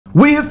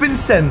We have been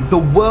sent the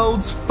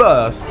world's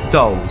first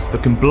dolls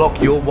that can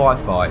block your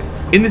Wi-Fi.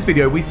 In this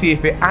video, we see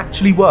if it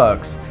actually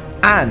works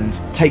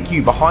and take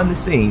you behind the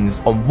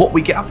scenes on what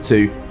we get up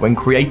to when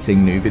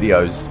creating new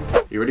videos.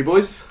 You ready,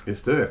 boys?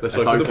 Let's do it. Let's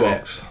open the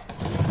box.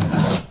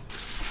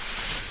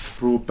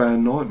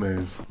 Broadband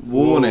nightmares.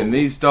 Warning,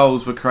 these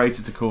dolls were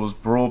created to cause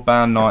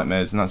broadband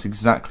nightmares, and that's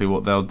exactly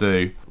what they'll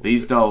do.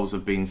 These dolls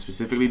have been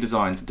specifically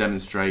designed to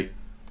demonstrate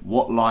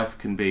what life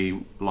can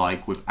be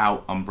like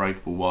without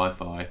unbreakable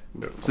Wi-Fi.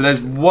 So there's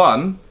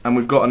one, and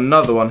we've got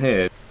another one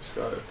here.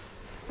 Let's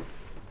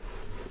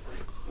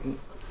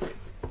go.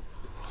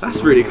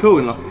 That's really cool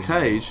in like a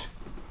cage.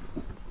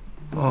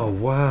 Oh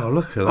wow,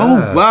 look at that.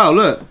 Oh wow,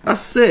 look, that's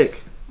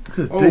sick.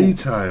 Look at the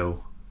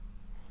detail.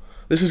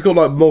 This has got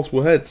like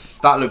multiple heads.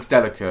 That looks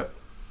delicate.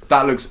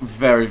 That looks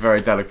very,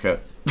 very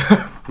delicate.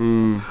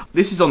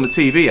 This is on the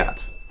TV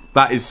ad.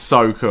 That is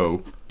so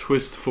cool.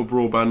 Twist for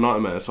broadband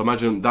nightmare. So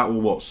imagine that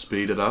will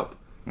speed it up,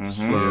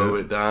 slow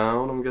it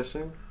down. I'm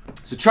guessing.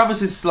 So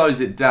Travis's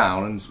slows it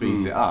down and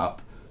speeds it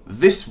up.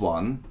 This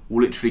one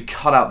will literally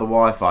cut out the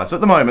Wi-Fi. So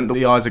at the moment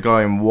the eyes are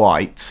glowing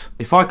white.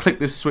 If I click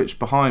this switch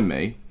behind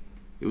me,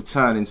 it will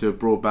turn into a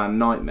broadband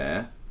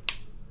nightmare.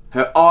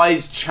 Her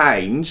eyes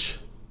change.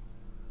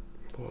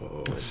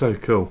 Whoa. That's so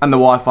cool. And the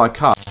Wi-Fi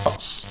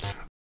cuts.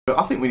 But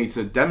I think we need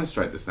to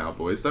demonstrate this now,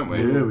 boys, don't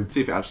we? Yeah, we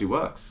see if it actually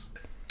works.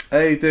 How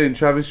you doing,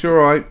 Travis? You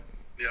alright?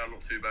 Yeah,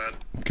 not too bad.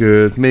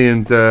 Good. Me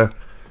and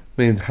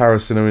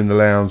Harrison are in the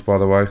lounge, by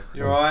the way.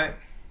 You alright?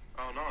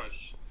 Oh,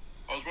 nice.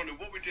 I was wondering,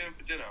 what we're doing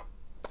for dinner?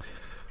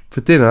 For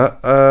dinner,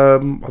 I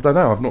don't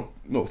know. I've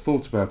not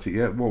thought about it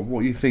yet. What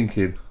are you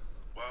thinking?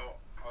 Well,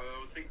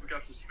 I was thinking we'd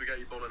have some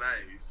spaghetti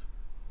bolognese,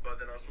 but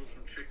then I saw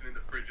some chicken in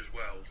the fridge as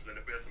well, so then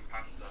if we had some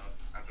pasta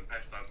and some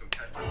pesto with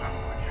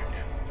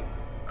chicken.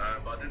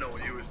 But I didn't know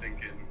what you were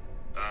thinking.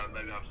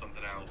 Maybe have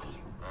something else.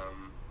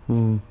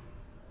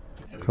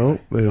 Cool.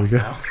 There we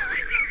go.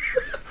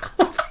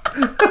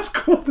 That's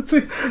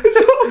quality.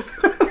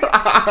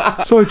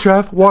 Sorry,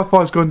 Trav.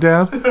 Wi-Fi's gone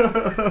down.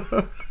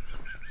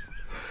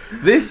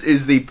 This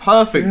is the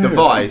perfect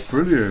device.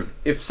 Brilliant.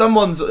 If you're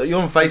on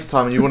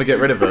FaceTime and you want to get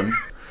rid of them.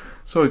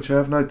 Sorry,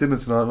 Trav. No dinner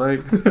tonight,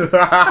 mate.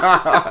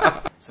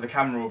 So the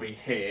camera will be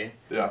here.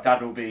 Yeah.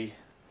 Dad will be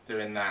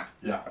doing that.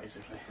 Yeah.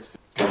 Basically.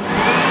 Does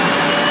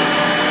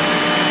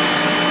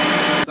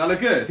that look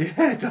good?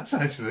 Yeah, it does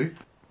actually.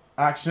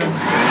 Action.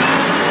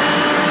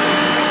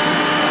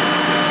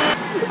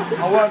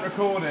 I weren't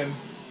recording.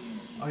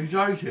 Are you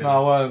joking? No, I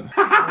weren't.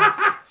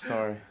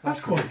 Sorry. That's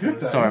quite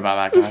good. Sorry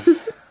about that, guys.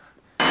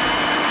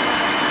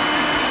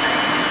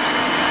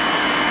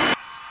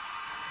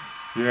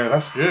 Yeah,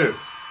 that's good.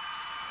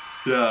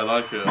 Yeah, I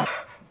like it.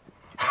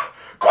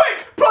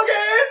 Quick, plug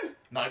it in!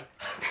 No.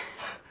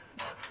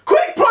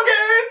 Quick, plug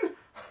it in!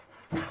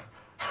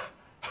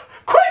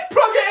 Quick,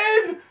 plug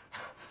it in!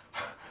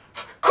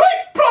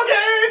 Quick, plug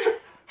it in!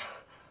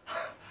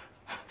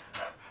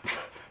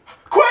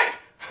 Quick!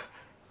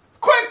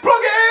 Quick,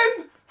 plug it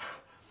in!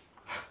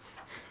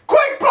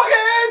 Quick, plug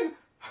it in!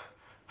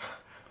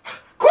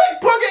 Quick,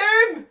 plug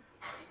it in!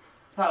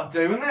 That'll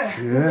do, wouldn't it?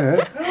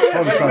 Yeah.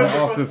 I'd have done it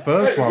after the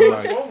first one,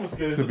 mate.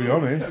 To be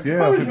honest,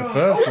 yeah, I think the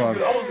first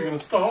one. I wasn't going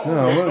to start.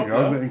 No, I won't go.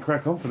 I'm letting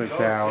crack on for the next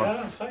hour.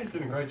 Yeah, so you're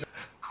doing a great job.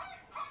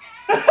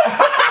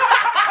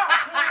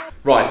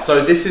 Right,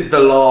 so this is the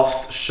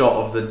last shot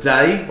of the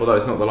day, although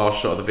it's not the last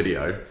shot of the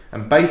video.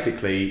 And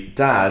basically,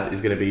 Dad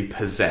is going to be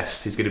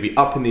possessed. He's going to be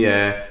up in the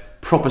air,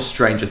 proper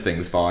Stranger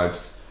Things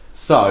vibes.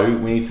 So,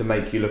 we need to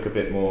make you look a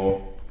bit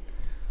more...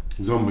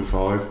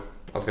 Zombified.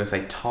 I was going to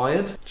say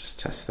tired. Just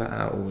test that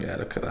out. Oh yeah,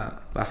 look at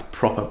that. That's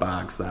proper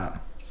bags,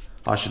 that.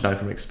 I should know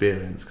from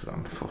experience, because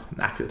I'm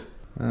knackered.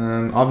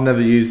 I've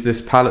never used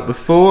this palette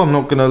before, I'm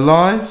not going to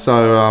lie.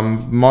 So,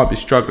 might be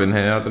struggling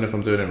here. I don't know if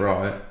I'm doing it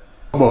right.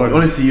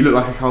 Honestly, you look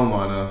like a coal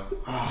miner.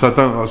 So I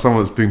don't like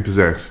someone that's been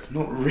possessed.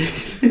 Not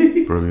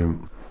really.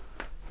 Brilliant.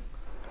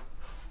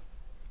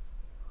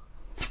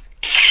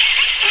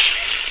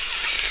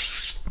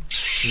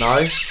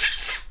 No.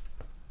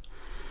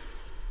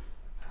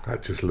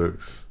 That just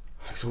looks...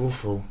 It's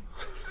awful.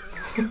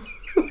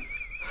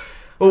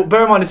 Well,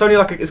 bear in mind, it's only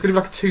like it's going to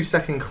be like a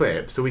 2-second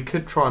clip, so we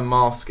could try and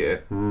mask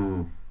it.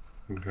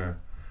 Okay.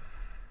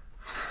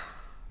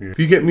 Yeah. If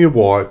you get me a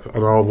wipe,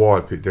 and I'll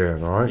wipe it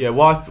down, alright? Yeah,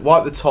 wipe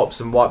the tops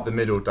and wipe the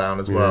middle down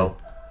as well.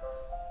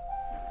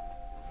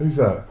 Who's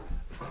that?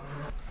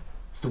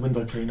 It's the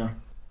window cleaner.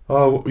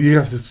 Oh, you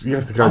have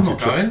to go. I'm not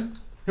going.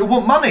 He'll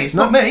want money. It's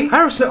not me.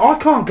 Harrison, I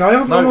can't go.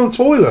 I'm on the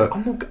toilet.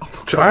 I'm not going.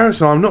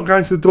 Harrison, I'm not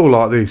going to the door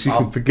like this. You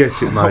can forget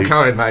it, mate. I'm not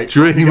going, mate.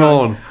 Dream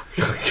on.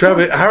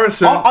 Travis,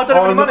 Harrison. I don't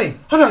have any money.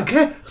 I don't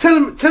care. Tell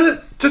him.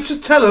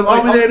 Just tell him.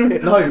 I'll be there in a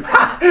minute. No. I'm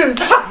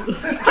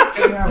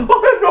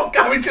not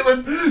going to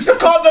the. You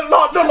can't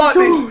not like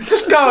this.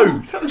 Just go.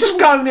 Just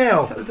go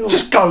now.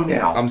 Just go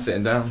now. I'm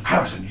sitting down.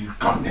 Harrison, you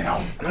go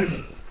now.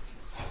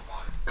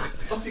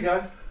 Off you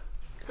go.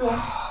 Go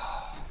on.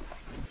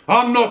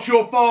 I'm not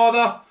your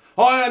father.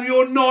 I am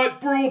your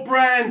knight,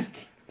 Broadband.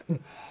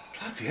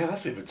 Bloody hell,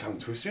 that's a bit of a tongue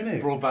twister, isn't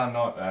it? Broadband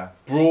nightmare.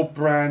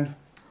 Broadband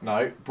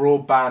No,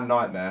 broadband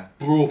nightmare.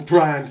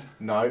 Broadband.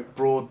 No,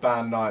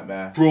 broadband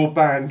nightmare.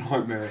 Broadband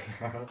nightmare.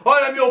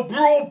 I am your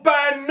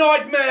broadband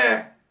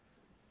nightmare!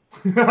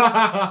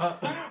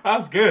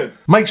 That's good.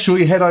 Make sure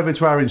you head over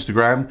to our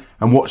Instagram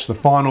and watch the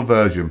final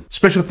version.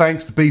 Special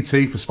thanks to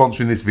BT for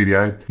sponsoring this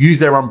video. Use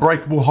their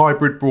unbreakable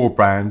hybrid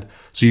broadband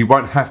so you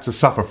won't have to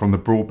suffer from the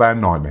broadband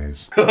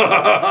nightmares.